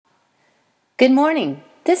Good morning.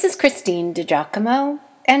 This is Christine DiGiacomo,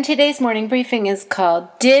 and today's morning briefing is called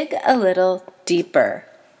Dig a Little Deeper.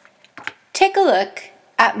 Take a look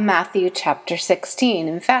at Matthew chapter 16.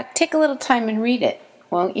 In fact, take a little time and read it,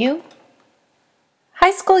 won't you?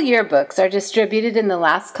 High school yearbooks are distributed in the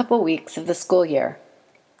last couple weeks of the school year.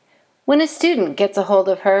 When a student gets a hold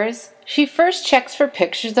of hers, she first checks for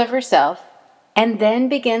pictures of herself and then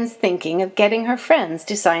begins thinking of getting her friends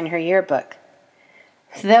to sign her yearbook.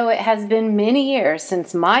 Though it has been many years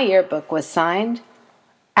since my yearbook was signed,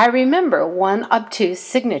 I remember one obtuse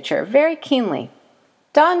signature very keenly.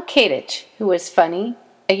 Don Kadich, who was funny,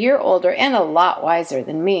 a year older, and a lot wiser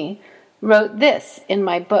than me, wrote this in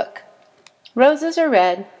my book. Roses are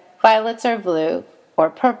red, violets are blue or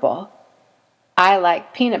purple. I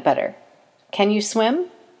like peanut butter. Can you swim?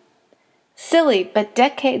 Silly, but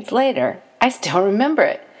decades later, I still remember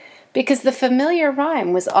it, because the familiar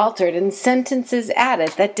rhyme was altered and sentences added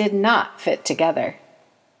that did not fit together.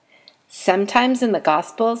 Sometimes in the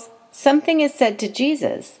Gospels, something is said to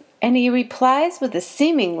Jesus, and he replies with a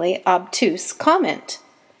seemingly obtuse comment.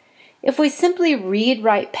 If we simply read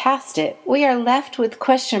right past it, we are left with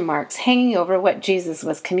question marks hanging over what Jesus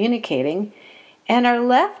was communicating, and are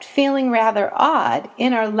left feeling rather odd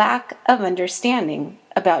in our lack of understanding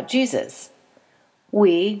about Jesus.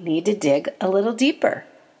 We need to dig a little deeper.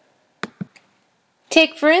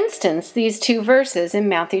 Take, for instance, these two verses in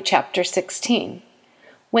Matthew chapter 16.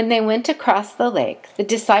 When they went across the lake, the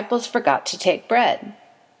disciples forgot to take bread.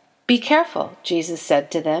 Be careful, Jesus said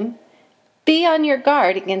to them. Be on your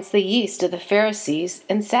guard against the yeast of the Pharisees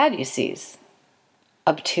and Sadducees.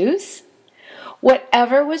 Obtuse?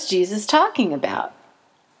 Whatever was Jesus talking about?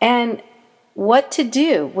 And what to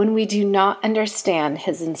do when we do not understand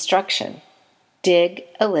his instruction? Dig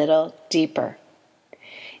a little deeper.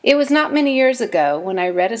 It was not many years ago when I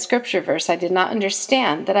read a scripture verse I did not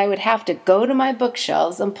understand that I would have to go to my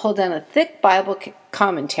bookshelves and pull down a thick Bible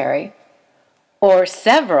commentary, or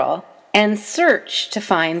several, and search to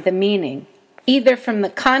find the meaning, either from the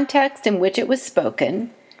context in which it was spoken,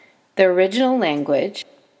 the original language,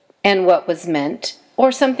 and what was meant,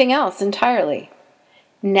 or something else entirely.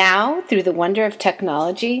 Now, through the wonder of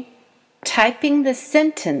technology, typing the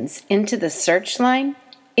sentence into the search line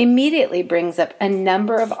immediately brings up a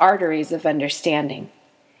number of arteries of understanding.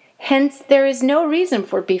 Hence, there is no reason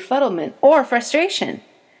for befuddlement or frustration.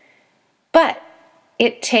 But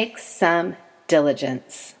it takes some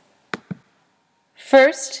diligence.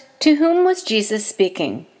 First, to whom was Jesus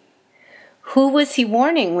speaking? Who was he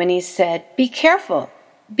warning when he said, "Be careful,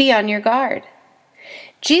 be on your guard"?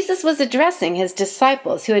 Jesus was addressing his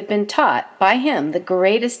disciples who had been taught by him, the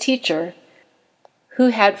greatest teacher, who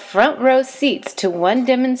had front row seats to one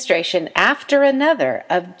demonstration after another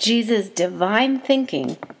of Jesus' divine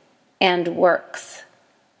thinking and works.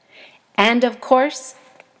 And of course,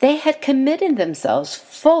 they had committed themselves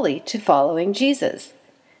fully to following Jesus.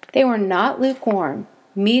 They were not lukewarm,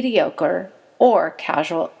 mediocre, or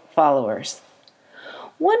casual followers.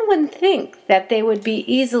 One would think that they would be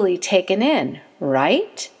easily taken in,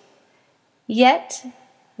 right? Yet,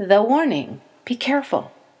 the warning, be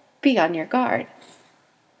careful, be on your guard.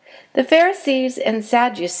 The Pharisees and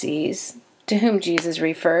Sadducees, to whom Jesus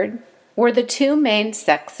referred, were the two main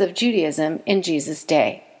sects of Judaism in Jesus'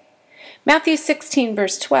 day. Matthew 16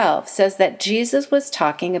 verse 12 says that Jesus was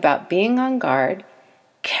talking about being on guard,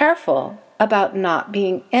 careful about not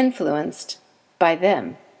being influenced by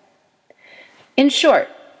them. In short,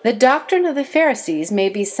 the doctrine of the Pharisees may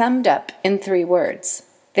be summed up in three words.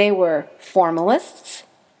 They were formalists,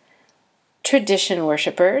 tradition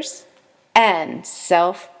worshippers, and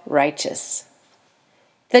self-righteous.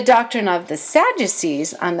 The doctrine of the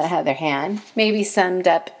Sadducees, on the other hand, may be summed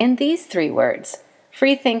up in these three words: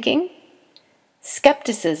 free thinking,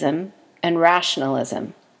 skepticism, and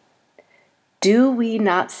rationalism. Do we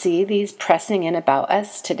not see these pressing in about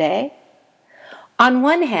us today? On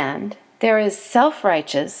one hand, there is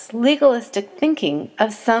self-righteous, legalistic thinking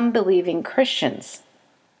of some believing Christians.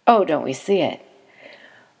 Oh, don't we see it?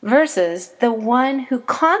 Versus the one who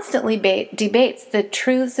constantly debates the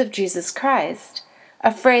truths of Jesus Christ,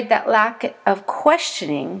 afraid that lack of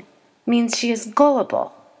questioning means she is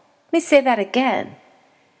gullible. Let me say that again.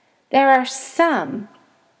 There are some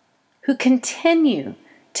who continue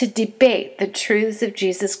to debate the truths of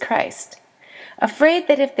Jesus Christ, afraid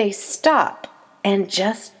that if they stop and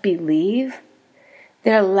just believe,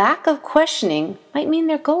 their lack of questioning might mean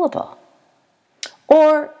they're gullible.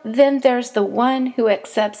 Or then there's the one who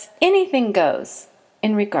accepts anything goes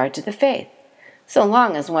in regard to the faith, so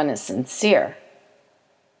long as one is sincere,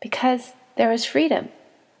 because there is freedom.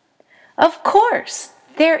 Of course,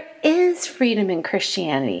 there is freedom in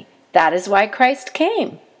Christianity, That is why Christ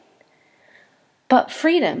came. But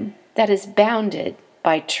freedom that is bounded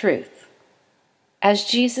by truth. As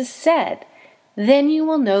Jesus said, then you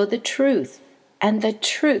will know the truth, and the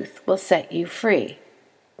truth will set you free.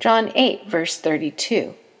 John 8, verse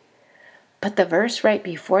 32. But the verse right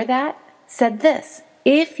before that said this,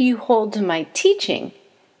 if you hold to my teaching,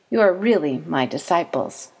 you are really my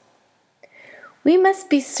disciples. We must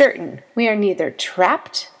be certain we are neither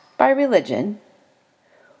trapped by religion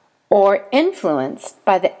or influenced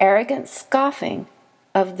by the arrogant scoffing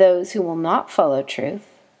of those who will not follow truth,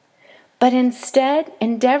 but instead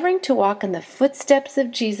endeavoring to walk in the footsteps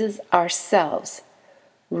of Jesus ourselves,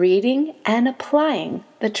 reading and applying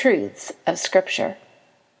the truths of Scripture.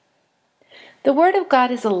 The Word of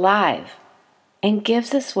God is alive and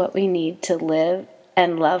gives us what we need to live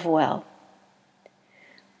and love well.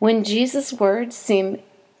 When Jesus' words seem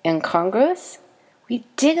incongruous, we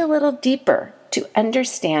dig a little deeper to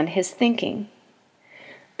understand his thinking.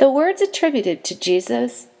 The words attributed to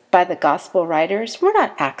Jesus by the gospel writers were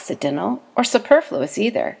not accidental or superfluous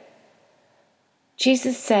either.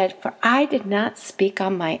 Jesus said, "For I did not speak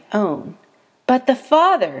on my own, but the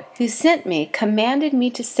Father who sent me commanded me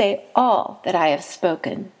to say all that I have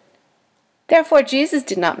spoken." Therefore, Jesus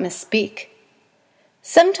did not misspeak.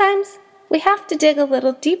 Sometimes we have to dig a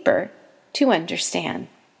little deeper to understand.